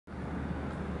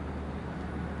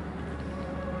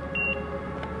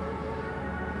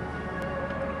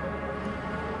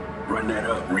Run that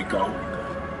up, Rico.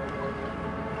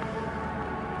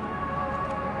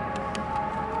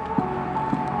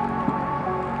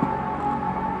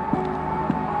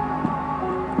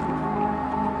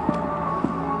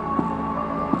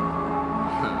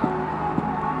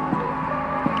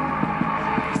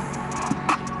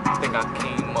 Think I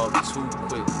came up too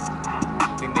quick.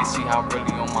 Think they see how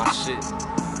really on my shit.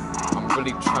 I'm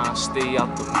really trying to stay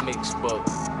out the mix, but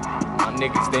my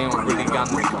niggas, they don't really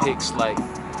got no picks. Like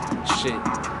shit,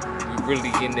 we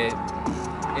really in that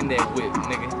whip,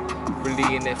 nigga.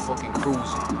 Really in that fucking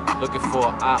cruiser, looking for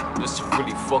an op just to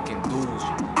really fucking lose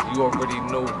you. You already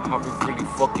know how we really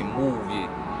fucking move, yeah.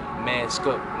 Mask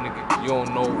up, nigga. You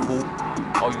don't know who.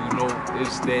 All you know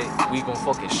is that we gon'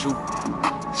 fucking shoot.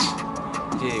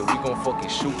 Yeah, we gon' fucking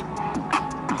shoot.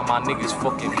 How my niggas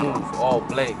fucking move, all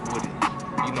black with it.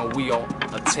 You know we on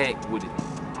attack with it.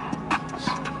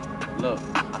 Look,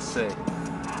 I said,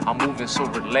 I'm moving so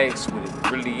relaxed with it.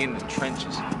 Really in the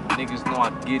trenches. Niggas know I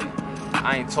get it.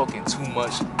 I ain't talking too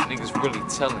much. Niggas really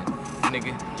telling.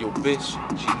 Nigga, your bitch,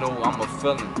 she know I'm a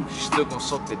felon. She still gon'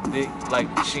 suck the dick like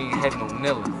she ain't had no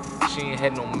kneeling. She ain't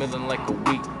had no millin' like a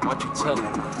week. Why'd you tellin'?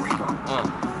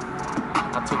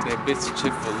 I took that bitch to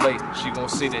Chick-fil-A. She gon'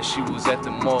 say that she was at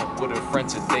the mall with her friend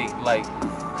today. Like,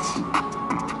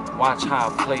 watch how I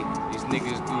play. These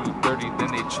niggas do the dirty, then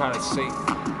they try to say,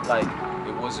 like,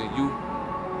 it wasn't you,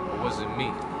 it wasn't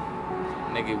me.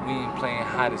 Nigga, we ain't playing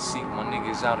hide and seek. My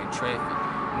niggas out in traffic.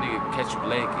 Nigga, catch you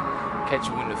lagging. Catch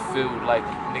you in the field like,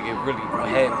 nigga, really, what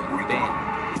happened? Damn.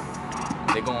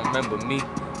 They gon' remember me.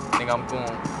 Nigga, I'm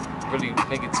gon' really,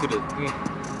 nigga, to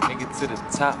the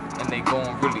top, and they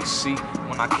gon' really see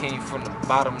when I came from the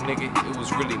bottom, nigga, it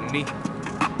was really me.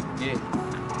 Yeah,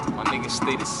 my niggas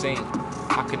stay the same.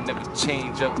 I could never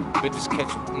change up. Bitches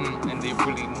catch you, and they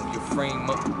really move your frame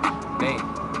up. Damn.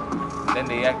 Then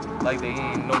they act like they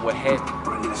ain't know what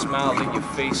happened. Smile in your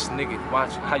face, nigga.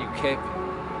 Watch how you cap it.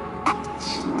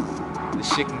 This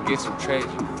shit can get so tragic.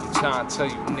 I'm trying to tell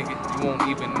you, nigga, you won't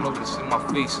even notice in my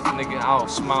face, nigga. I'll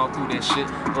smile through that shit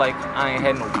like I ain't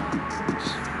had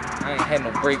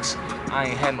no breaks. I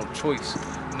ain't had no choice,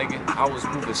 nigga. I was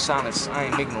moving silence. I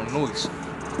ain't make no noise.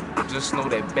 Just know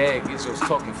that bag is just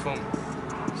talking for me,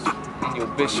 and your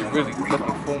bitch is really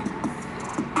looking for me.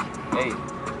 Hey,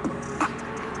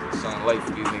 something light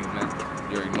for these niggas, man.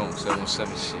 You already know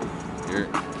 717 shit. You heard?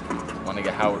 My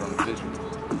nigga Howard on the visuals.